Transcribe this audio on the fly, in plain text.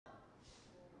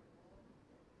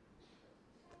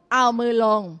เอามือล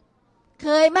งเค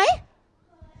ยไหม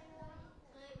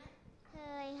เค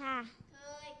ยค่ะเค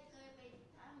ยไป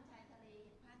ท่ามชายทะเล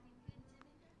พระอาทิตย์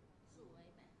ขึ้นใช่ไหม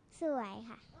คะสวยไหมสวย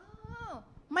ค่ะ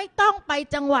ไม่ต้องไป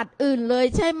จังหวัดอื่นเลย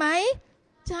ใช่ไหม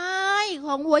ใช่ข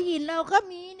องหัวหินเราก็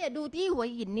มีเนี่ยดูที่หัว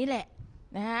หินนี่แหละ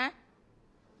นะฮะ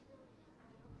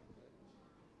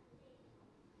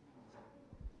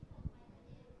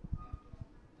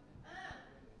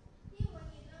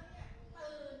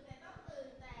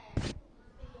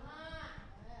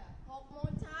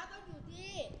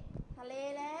ทะเล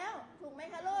แล้วถูกไหม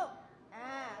คะลูก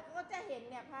ก็จะเห็น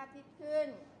เนี่ยพระอาทิตย์ขึ้น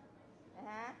นะ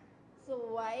คะส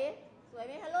วยไ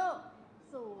หมคะลูก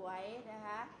สวยนะค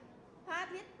ะพระอา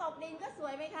ทิตย์ตกดินก็สว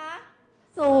ยไหมคะ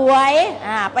สวย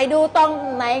ไปดูตรง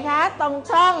ไหนคะตรง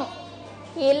ช่อง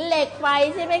หินเหล็กไฟ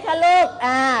ใช่ไหมคะลูก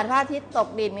พระอาทิตย์ตก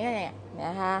ดินนี่เนี่ยน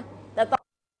ะคะแต่ตอน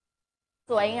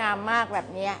สวยงามมากแบบ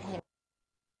นี้เห็น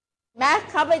ไหม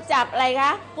เขาไปจับอะไรค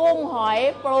ะกุ้งหอย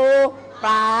ปูป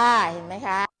ลาเห็นไหม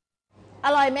คะอ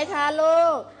ร่อยไหมคะลู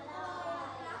ก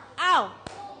อ้าว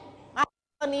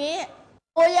ตัวนี้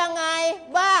ดูยังไง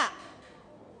ว่า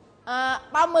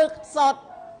ปลาหมึกสด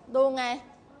ดูไง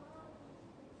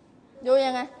ดูยั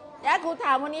งไงเดี๋ยวครูถ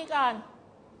ามวันนี้ก่อน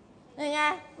ยังไง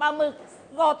ปลาหมึก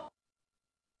สด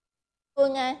ดู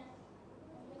ไง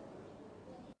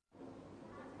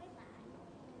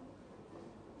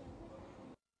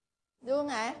ดู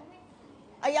ไง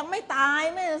ยังไม่ตาย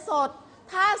ไม่สด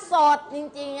ถ้าสดจ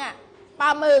ริงๆปลา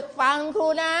หมึกฟังครู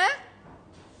นะ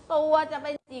ตัวจะเ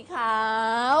ป็นสีขา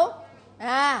ว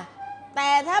แต่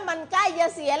ถ้ามันใกล้จะ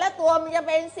เสียแล้วตัวมันจะ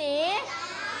เป็นสี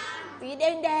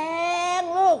แดง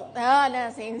ลูกเนี่ย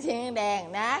สีแดง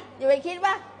นะอย่าไปคิด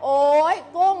ว่าโอ้ย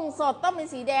กุ้งสดต้องเป็น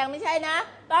สีแดงไม่ใช่นะ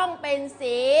ต้องเป็น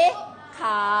สีข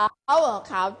า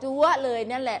วจั๊วเลย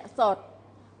นั่นแหละสด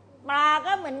ปลา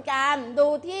ก็เหมือนกันดู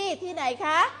ที่ไหนค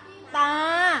ะตา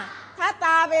ถ้าต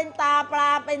าเป็นตาปลา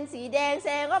เป็นสีแดงแส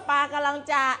ดงว่าปลากำลัง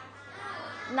จะ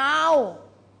เน่า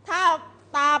ถ้า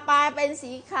ตาปลาเป็น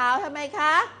สีขาวทำไมค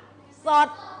ะสด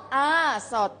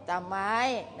สดจำไว้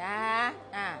นะ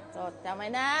สดจำไว้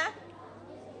นะ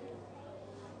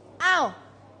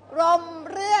ลม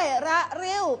เรื่อยระ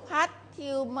ริ้วพัดทิ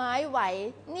วไม้ไหว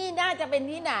นี่น่าจะเป็น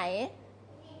ที่ไหน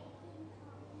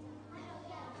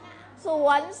สว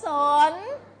นสน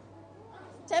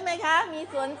ใช่ไหมคะมี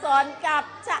สวนสนกับ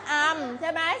ชะอำใช่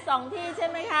ไหมสองที่ใช่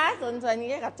ไหมคะสวนสนนี้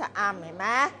กับชะอำเห็นไหม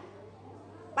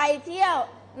ไปเที่ยว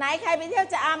ไหนใครไปเที่ยว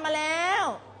ชะอำมาแล้ว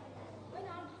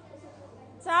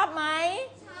ชอบไหม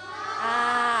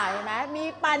เห็นไหมมี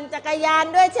ปั่นจักรยาน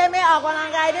ด้วยใช่ไหมออกกำลั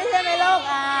งกายด้วยใช่ไหมลูก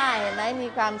เห็นไหมมี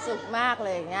ความสุขมากเล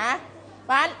ยนะเพ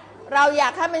ราะฉะนั้นเราอยา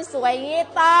กให้มันสวยงี้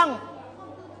ต้อง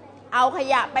เอาข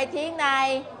ยะไปทิ้งใน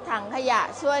ถังขยะ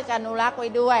ช่วยกันอนุรักษ์ไว้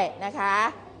ด้วยนะคะ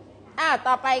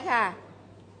ต่อไปค่ะ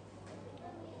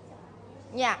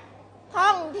เนี่ยท่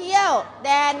องเที่ยวแด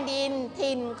นดิน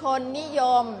ถิ่นคนนิย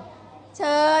มเ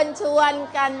ชิญชวน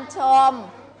กันชม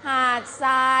หาดท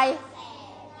ราย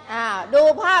ดู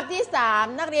ภาพที่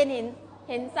3นักเรียน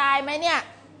เห็นทรายไหมเนี่ย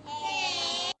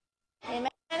เห็นไหม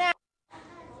เนี่ย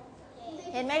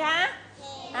เห็นไหมคะ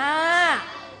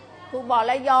ครูบอกแ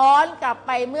ล้วย้อนกลับไ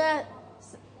ปเมื่อ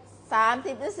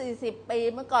30หรือ40ปี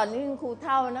เมื่อก่อนนี่ครูเ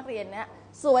ท่านักเรียนเนี่ย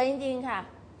สวยจริงๆค่ะ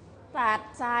สาด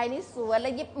ทรายนี่สวยแล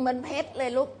ะยิบเหมือนเพชรเล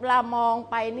ยลูกเรามอง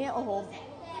ไปเนี่ยโอ้โห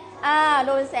โ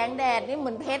ดนแสงแดดนี่เห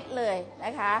มือนเพชรเลยน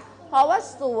ะคะเพราะว่า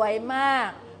สวยมาก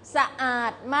สะอา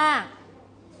ดมาก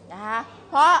นะคะ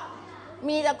เพราะ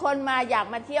มีแต่คนมาอยาก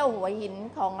มาเที่ยวหัวหิน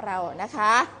ของเรานะค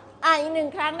ะอีก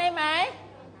1 ครั้งได้ไหม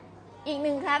อีก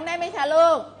1 ครั้งได้ไหมคะลู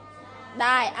กไ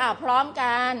ด้พร้อม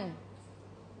กัน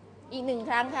อีก1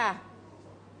 ครั้งค่ะ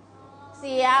เ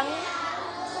สียง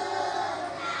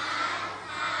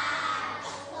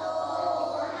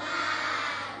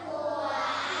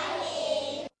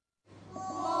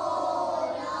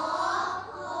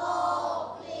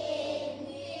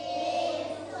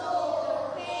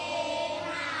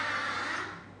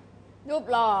รูป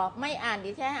หล่อไม่อ่าน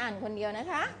ดิแค่อ่านคนเดียวนะ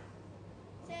คะ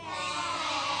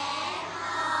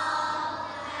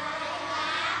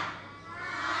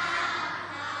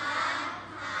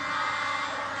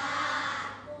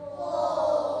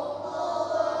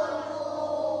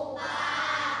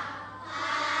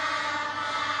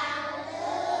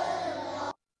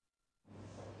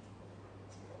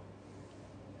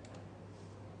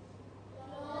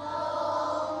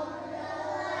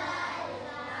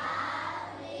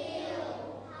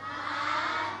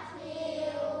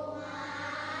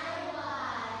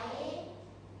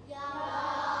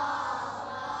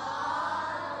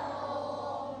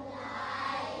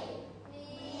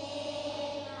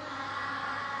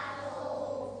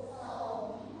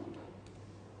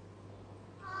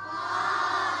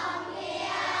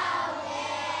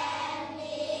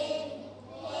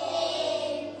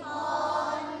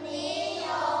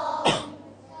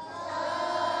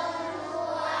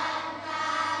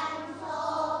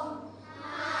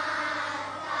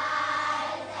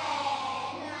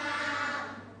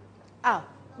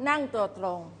นั่งตัวตร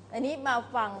งอันนี้มา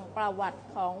ฟังประวัติ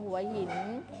ของหัวหิน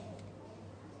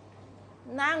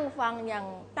นั่งฟังอย่าง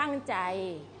ตั้งใจ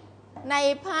ใน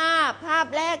ภาพ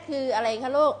แรกคืออะไรค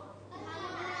ะลูก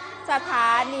สถ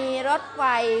านีรถไฟ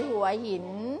หัวหิน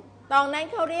ตรงนั้น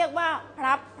เขาเรียกว่าพ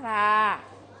ลับพลา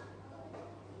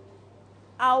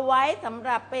เอาไว้สำห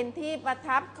รับเป็นที่ประ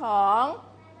ทับของ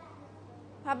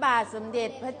พระบาทสมเด็จ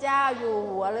พระเจ้าอยู่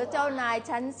หัวหรือเจ้านาย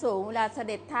ชั้นสูงเวลาเส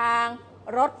ด็จทาง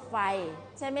รถไฟ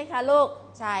ใช่ไหมคะลูก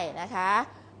ใช่นะคะ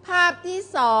ภาพที่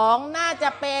สองน่าจะ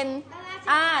เป็น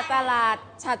ตลาด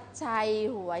ฉัตรชัย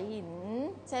หัวหิน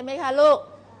ใช่ไหมคะลูก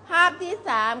ภาพที่ส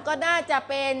ามก็น่าจะ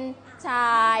เป็นช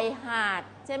ายหาด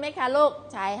ใช่ไหมคะลูก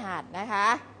ชายหาดนะคะ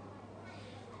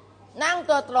นั่ง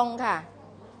ตัวตรงค่ะ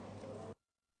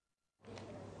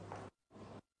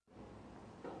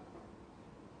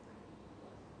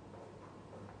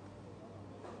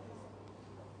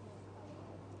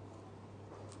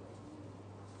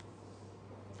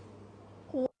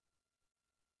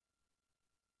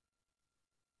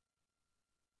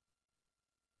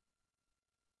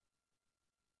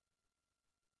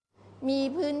มี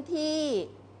พื้นที่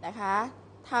นะคะ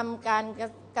ทำการ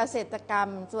เกษตรกรรม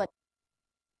ส่วน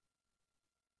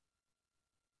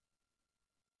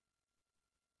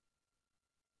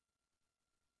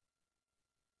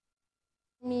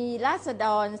มีราษฎ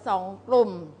รสองกลุ่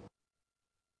ม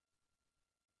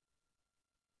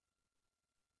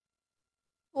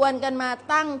ชวนกันมา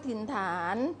ตั้งถิ่นฐา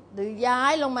นหรือย้า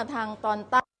ยลงมาทางตอน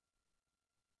ใต้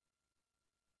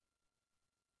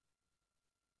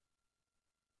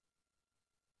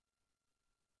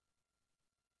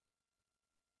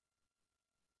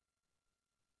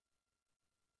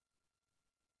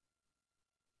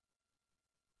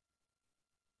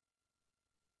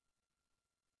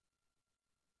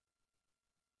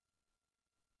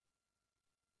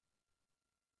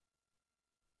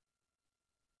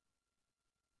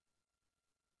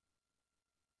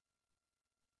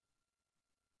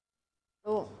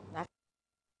ลูกนะ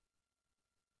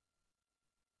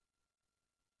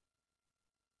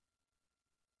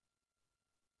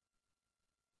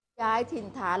ย้ายถิ่น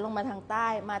ฐานลงมาทางใต้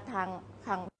มาทาง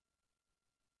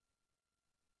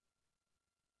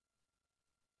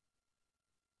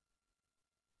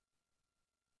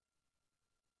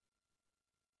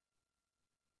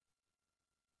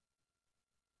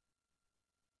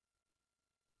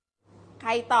ใค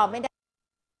รตอบไม่ได้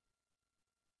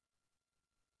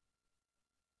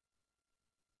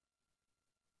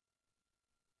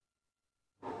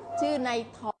ชื่อใน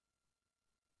ทอง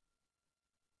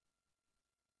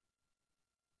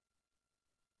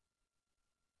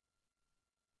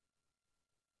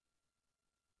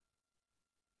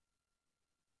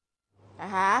นะ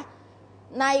คะ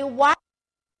ในวัด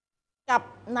กับ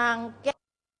นางแก้ว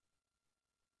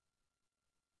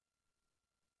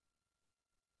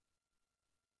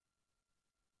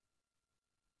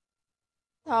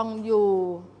ทองอยู่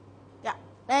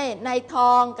ในท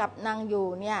องกับนางอยู่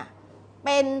เนี่ยเ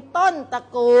ป็นต้นตระ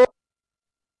กูล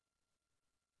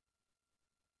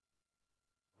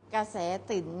กระแส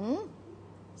ติ๋น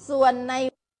ส่วนใน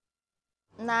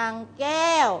นางแ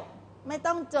ก้วไม่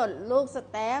ต้องจดลูกส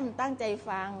แตมป์ตั้งใจ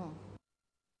ฟัง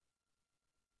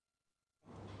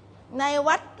ใน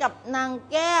วัดกับนาง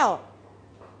แก้ว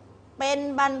เป็น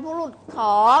บรรพบุรุษข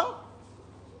อง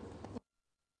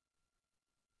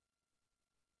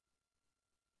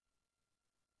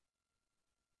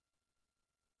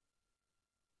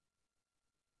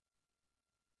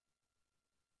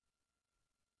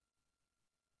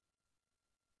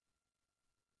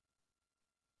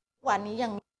วันนี้ยั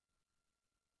ง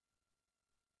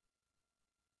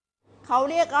เขา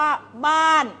เรียกว่าบ้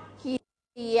านขีด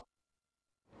เตีย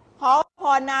เพราะพ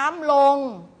อน้ำลง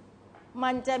มั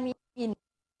นจะมีหิน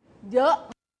เยอะ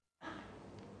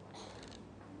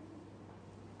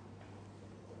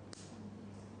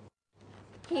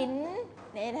หิน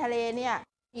ในทะเลเนี่ย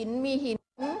มีหิน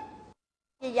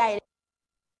ใหญ่ๆ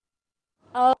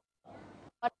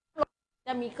จ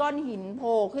ะมีก้อนหินโผ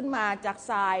ล่ขึ้นมาจาก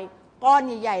ทรายก้อน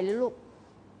ใหญ่ๆเลยลูก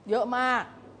เยอะมาก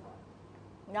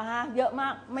นะคะเยอะมา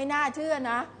กไม่น่าเชื่อ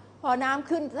นะพอน้ำ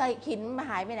ขึ้นหินมัน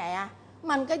หายไปไหนอะ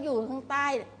มันก็อยู่ข้างใต้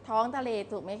ท้องทะเล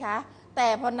ถูกไหมคะแต่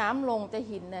พอน้ำลงจะ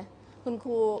หินนะคุณค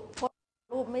รูพบ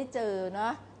รูปไม่เจอเนา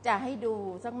ะจะให้ดู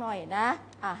สักหน่อยนะ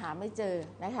หาไม่เจอ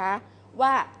นะคะว่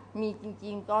ามีจ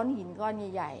ริงๆก้อนหินก้อน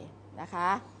ใหญ่ๆนะคะ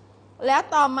แล้ว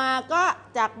ต่อมาก็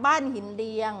จากบ้านหินเ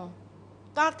รียง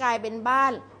ก็กลายเป็นบ้า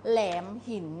นแหลม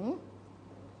หิน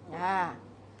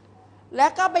และ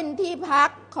ก็เป็นที่พัก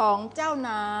ของเจ้า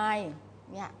นาย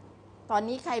เนี่ยตอน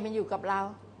นี้ใครมาอยู่กับเรา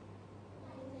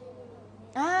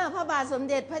พระบาทสม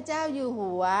เด็จพระเจ้าอยู่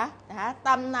หัวนะคะต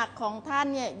ำหนักของท่าน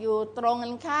เนี่ยอยู่ตรงกั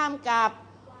นข้ามกับ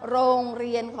โรงเ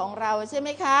รียนของเราใช่ไหม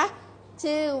คะ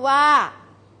ชื่อว่า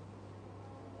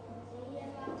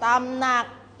ตำหนัก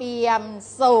เปี่ยม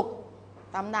สุข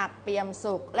ตำหนักเปี่ยม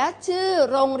สุขและชื่อ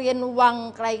โรงเรียนวัง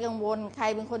ไกลกังวลใคร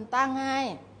เป็นคนตั้งให้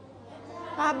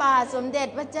พระบาทสมเด็จ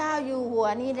พระเจ้าอยู่หัว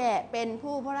นี่แหละเป็น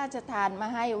ผู้พระราชทานมา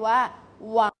ให้ว่า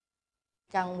วัง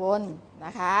กังวลน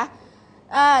ะคะ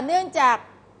เนื่องจาก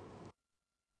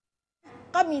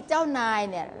ก็มีเจ้านาย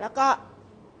เนี่ยแล้วก็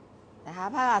นะคะ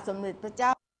พระบาทสมเด็จพระเจ้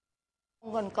า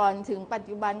ก่อนถึงปัจ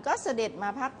จุบันก็เสด็จมา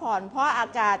พักผ่อนเพราะอา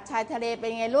กาศชายทะเลเป็น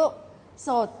ไงลูกส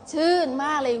ดชื่นม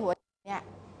ากเลยหัวเนี่ย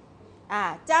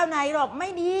เจ้านายบอกไม่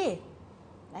ดี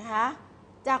นะคะ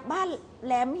จากบ้านแ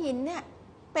หลมหินเนี่ย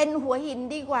เป็นหัวหิน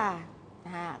ดีกว่า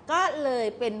ก็เลย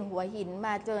เป็นหัวหินม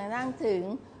าจนกระทั่งถึง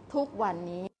ทุกวัน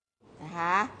นี้นะค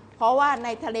ะเพราะว่าใน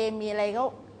ทะเลมีอะไรก็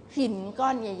หินก้อ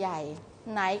นใหญ่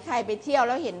ๆไหนใครไปเที่ยวแ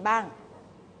ล้วเห็นบ้าง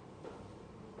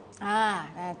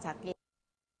จากเก็ต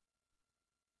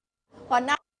พอ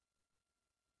นัก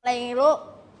อะไรลูก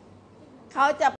เขาจะ